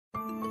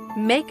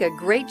Make a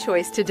great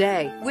choice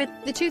today with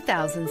the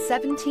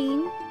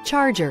 2017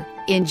 Charger.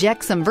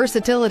 Inject some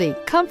versatility,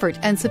 comfort,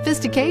 and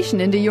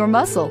sophistication into your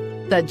muscle.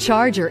 The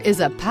Charger is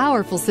a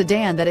powerful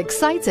sedan that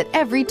excites at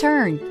every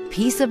turn.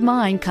 Peace of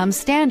mind comes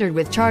standard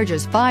with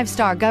Charger's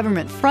 5-star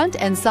government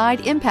front and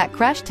side impact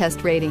crash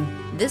test rating.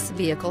 This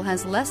vehicle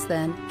has less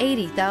than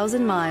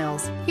 80,000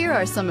 miles. Here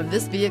are some of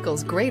this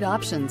vehicle's great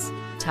options: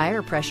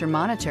 tire pressure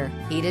monitor,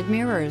 heated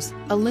mirrors,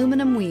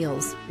 aluminum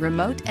wheels,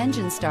 remote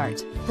engine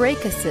start,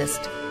 brake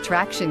assist,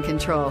 traction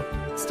control,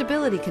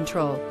 stability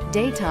control,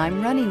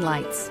 daytime running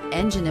lights,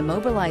 engine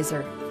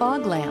immobilizer,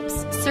 fog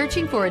lamps.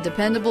 Searching for a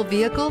dependable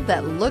vehicle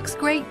that looks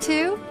great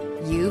too?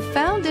 You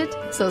found it,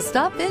 so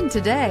stop in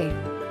today.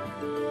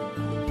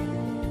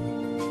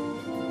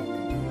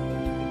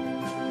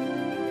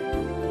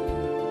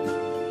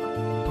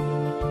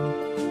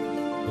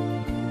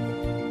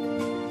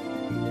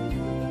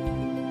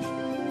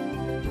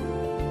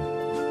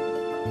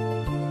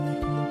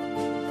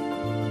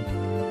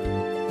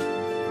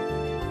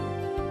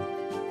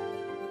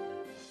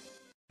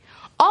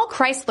 All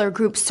Chrysler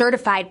Group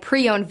certified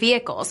pre-owned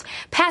vehicles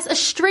pass a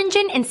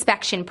stringent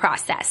inspection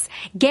process,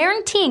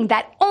 guaranteeing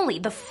that only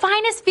the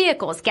finest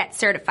vehicles get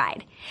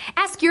certified.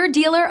 Ask your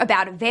dealer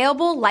about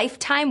available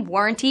lifetime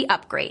warranty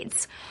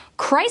upgrades.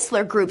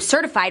 Chrysler Group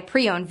certified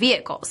pre-owned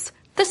vehicles,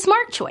 the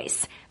smart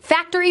choice,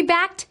 factory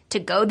backed to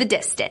go the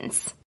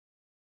distance.